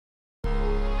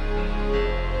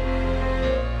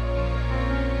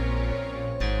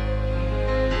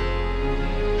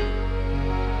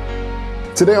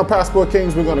Today on Passport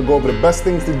Kings, we're going to go over the best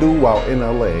things to do while in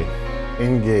LA.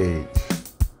 Engage.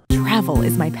 Travel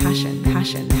is my passion.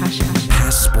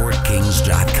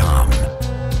 PassportKings.com.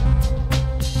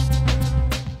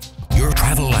 Your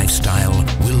travel lifestyle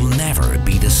will never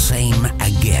be the same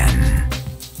again.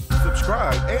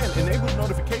 Subscribe and enable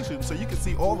notifications so you can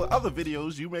see all the other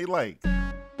videos you may like.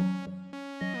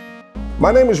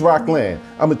 My name is Rockland.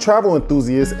 I'm a travel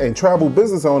enthusiast and travel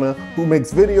business owner who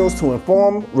makes videos to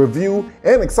inform, review,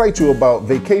 and excite you about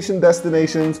vacation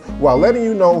destinations while letting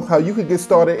you know how you could get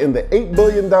started in the $8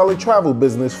 billion travel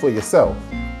business for yourself.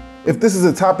 If this is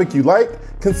a topic you like,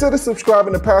 consider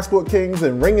subscribing to Passport Kings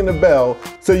and ringing the bell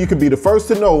so you can be the first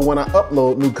to know when I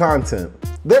upload new content.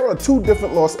 There are two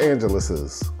different Los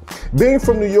Angeleses. Being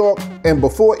from New York and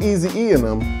before Eazy-E in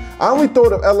them, I only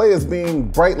thought of LA as being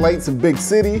bright lights and big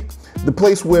city, the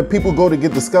place where people go to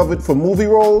get discovered for movie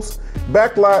roles,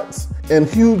 backlots, and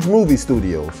huge movie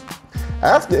studios.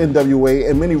 After NWA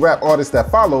and many rap artists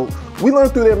that followed, we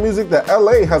learned through their music that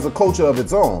LA has a culture of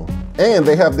its own, and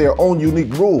they have their own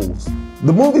unique rules.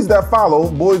 The movies that follow,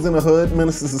 Boys in the Hood,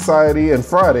 Menace to Society, and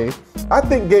Friday, I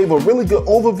think gave a really good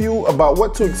overview about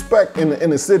what to expect in the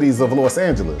inner cities of Los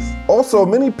Angeles. Also,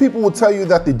 many people will tell you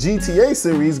that the GTA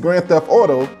series, Grand Theft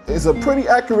Auto, is a pretty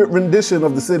accurate rendition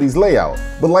of the city's layout.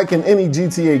 But like in any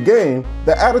GTA game,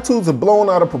 the attitudes are blown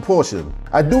out of proportion.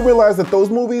 I do realize that those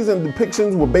movies and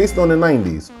depictions were based on the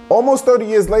 90s. Almost 30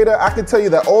 years later, I can tell you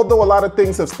that although a lot of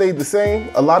things have stayed the same,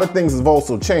 a lot of things have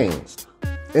also changed.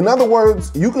 In other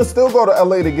words, you can still go to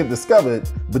LA to get discovered,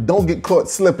 but don't get caught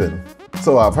slipping.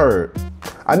 So I've heard.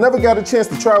 I never got a chance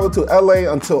to travel to LA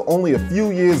until only a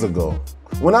few years ago.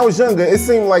 When I was younger, it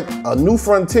seemed like a new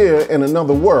frontier in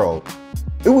another world.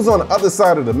 It was on the other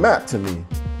side of the map to me.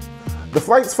 The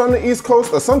flights from the East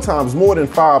Coast are sometimes more than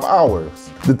 5 hours.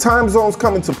 The time zones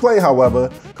come into play, however,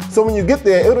 so when you get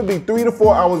there, it'll be 3 to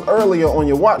 4 hours earlier on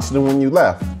your watch than when you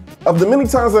left. Of the many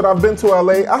times that I've been to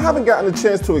LA, I haven't gotten a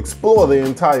chance to explore the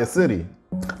entire city.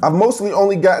 I've mostly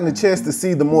only gotten a chance to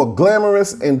see the more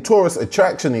glamorous and tourist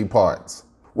attraction-y parts.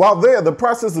 While there, the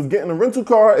process of getting a rental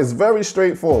car is very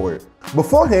straightforward.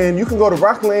 Beforehand, you can go to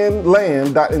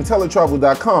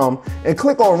rocklandland.inteletravel.com and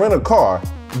click on rent a car,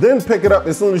 then pick it up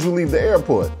as soon as you leave the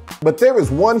airport. But there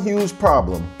is one huge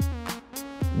problem.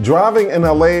 Driving in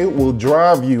LA will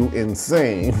drive you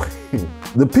insane.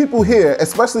 The people here,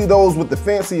 especially those with the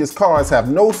fanciest cars, have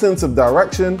no sense of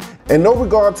direction and no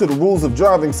regard to the rules of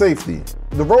driving safety.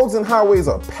 The roads and highways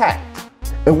are packed.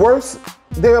 And worse,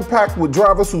 they are packed with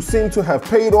drivers who seem to have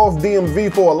paid off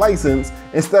DMV for a license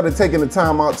instead of taking the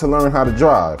time out to learn how to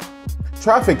drive.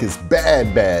 Traffic is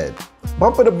bad.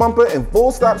 Bumper to bumper and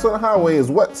full stops on the highway is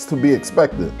what's to be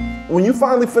expected. When you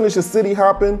finally finish your city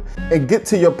hopping and get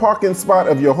to your parking spot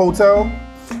of your hotel,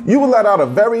 you will let out a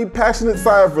very passionate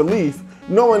sigh of relief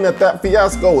knowing that that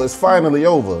fiasco is finally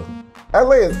over.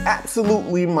 LA is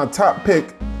absolutely my top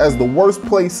pick as the worst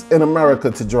place in America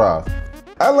to drive.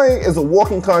 LA is a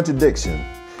walking contradiction.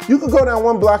 You could go down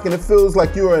one block and it feels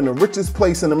like you are in the richest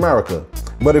place in America.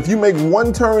 But if you make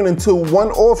one turn into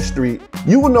one off street,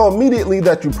 you will know immediately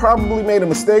that you probably made a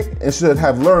mistake and should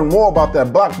have learned more about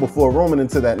that block before roaming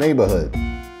into that neighborhood.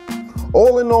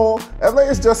 All in all, LA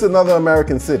is just another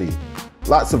American city.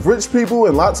 Lots of rich people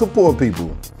and lots of poor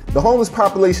people. The homeless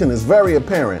population is very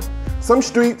apparent. Some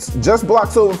streets, just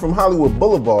blocks over from Hollywood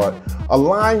Boulevard, are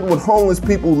lined with homeless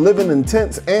people living in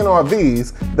tents and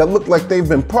RVs that look like they've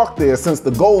been parked there since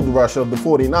the gold rush of the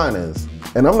 49ers.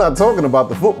 And I'm not talking about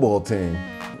the football team.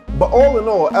 But all in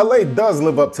all, LA does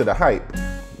live up to the hype.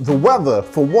 The weather,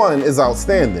 for one, is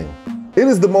outstanding. It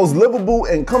is the most livable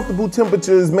and comfortable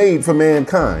temperatures made for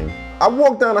mankind. I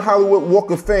walked down the Hollywood Walk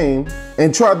of Fame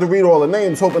and tried to read all the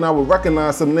names, hoping I would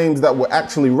recognize some names that were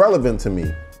actually relevant to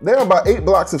me. There are about 8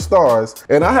 blocks of stars,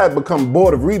 and I had become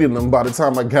bored of reading them by the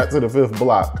time I got to the 5th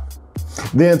block.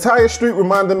 The entire street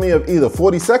reminded me of either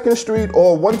 42nd Street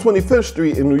or 125th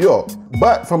Street in New York,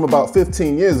 but from about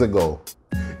 15 years ago.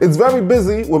 It's very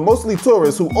busy with mostly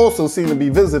tourists who also seem to be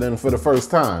visiting for the first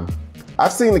time.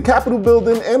 I've seen the Capitol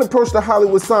building and approached the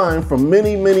Hollywood sign from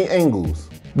many angles.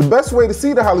 The best way to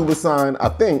see the Hollywood sign, I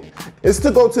think, is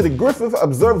to go to the Griffith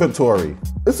Observatory.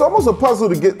 It's almost a puzzle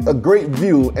to get a great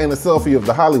view and a selfie of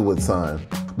the Hollywood sign.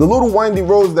 The little windy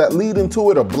roads that lead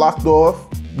into it are blocked off,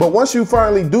 but once you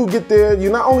finally do get there, you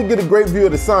not only get a great view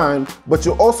of the sign, but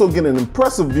you'll also get an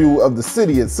impressive view of the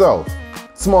city itself,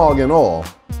 smog and all.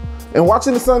 And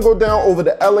watching the sun go down over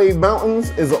the LA mountains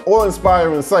is an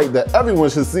awe-inspiring sight that everyone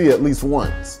should see at least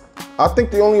once. I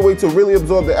think the only way to really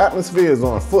absorb the atmosphere is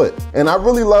on foot, and I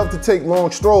really love to take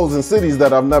long strolls in cities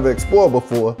that I've never explored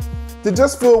before, to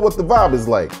just feel what the vibe is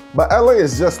like. But LA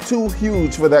is just too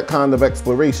huge for that kind of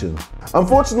exploration.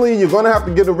 Unfortunately, you're gonna have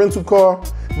to get a rental car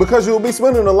because you'll be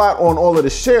spending a lot on all of the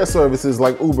share services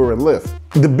like Uber and Lyft.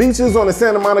 The beaches on the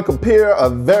Santa Monica Pier are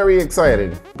very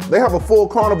exciting. They have a full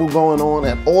carnival going on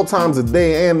at all times of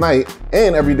day and night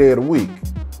and every day of the week.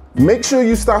 Make sure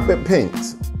you stop at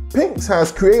Pink's. Pink's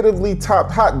has creatively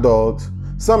topped hot dogs,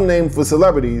 some named for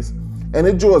celebrities, and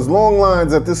it draws long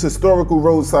lines at this historical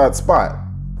roadside spot.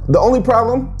 The only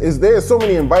problem is there are so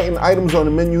many inviting items on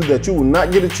the menu that you will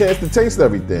not get a chance to taste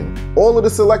everything. All of the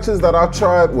selections that I've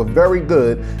tried were very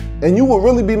good, and you will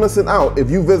really be missing out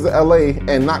if you visit LA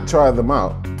and not try them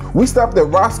out. We stopped at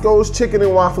Roscoe's Chicken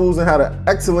and Waffles and had an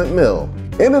excellent meal.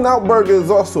 In-N-Out Burger is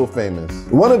also famous.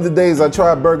 One of the days I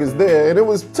tried burgers there, and it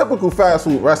was a typical fast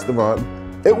food restaurant.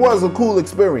 It was a cool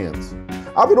experience.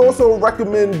 I would also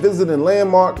recommend visiting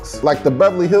landmarks like the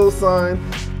Beverly Hills sign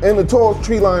and the tall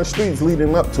tree-lined streets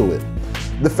leading up to it.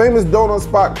 The famous donut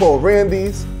spot called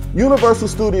Randy's, Universal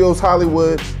Studios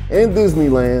Hollywood and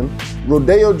Disneyland,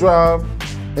 Rodeo Drive,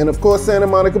 and of course Santa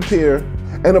Monica Pier,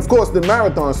 and of course the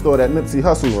Marathon store that Nipsey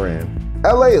Hussle ran.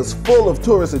 LA is full of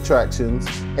tourist attractions,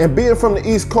 and being from the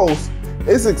East Coast,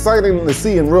 it's exciting to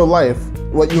see in real life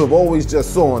what you have always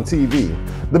just saw on TV.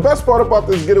 The best part about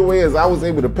this getaway is I was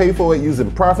able to pay for it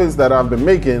using profits that I've been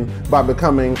making by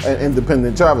becoming an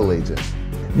independent travel agent.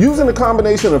 Using a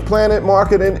combination of Plannet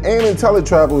Marketing and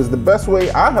Inteletravel is the best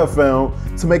way I have found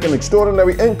to make an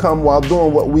extraordinary income while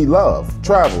doing what we love,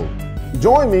 travel.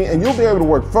 Join me and you'll be able to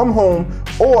work from home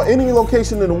or any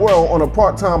location in the world on a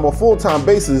part-time or full-time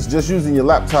basis just using your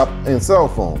laptop and cell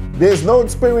phone. There's no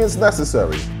experience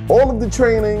necessary. All of the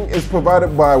training is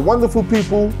provided by wonderful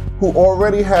people who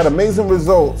already had amazing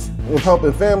results with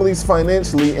helping families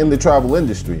financially in the travel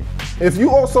industry. If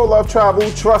you also love travel,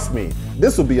 trust me,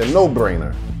 this will be a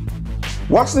no-brainer.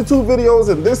 Watch the 2 videos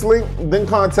in this link, then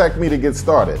contact me to get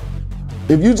started.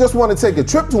 If you just want to take a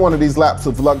trip to one of these laps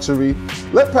of luxury,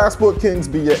 let Passport Kings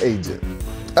be your agent.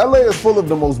 LA is full of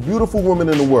the most beautiful women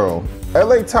in the world.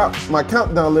 LA topped my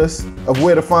countdown list of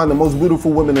where to find the most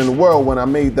beautiful women in the world when I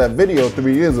made that video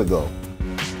 3 years ago.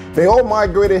 They all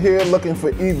migrated here looking for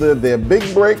either their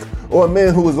big break or a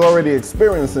man who was already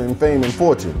experiencing fame and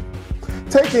fortune.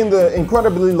 Taking the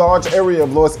incredibly large area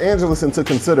of Los Angeles into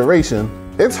consideration,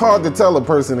 it's hard to tell a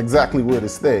person exactly where to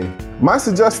stay. My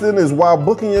suggestion is while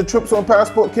booking your trips on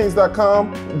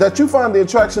PassportKings.com, that you find the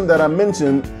attraction that I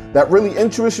mentioned that really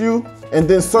interests you, and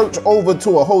then search over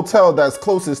to a hotel that's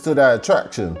closest to that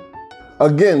attraction.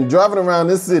 Again, driving around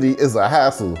this city is a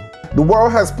hassle. The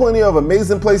world has plenty of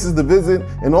amazing places to visit,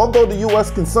 and although the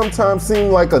US can sometimes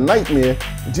seem like a nightmare,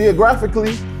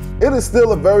 geographically, it is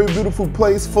still a very beautiful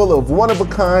place full of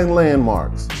one-of-a-kind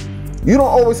landmarks. You don't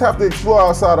always have to explore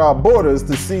outside our borders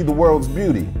to see the world's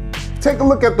beauty. Take a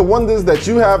look at the wonders that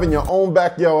you have in your own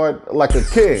backyard like a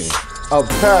king of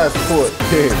Passport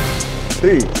Kings.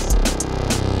 Peace.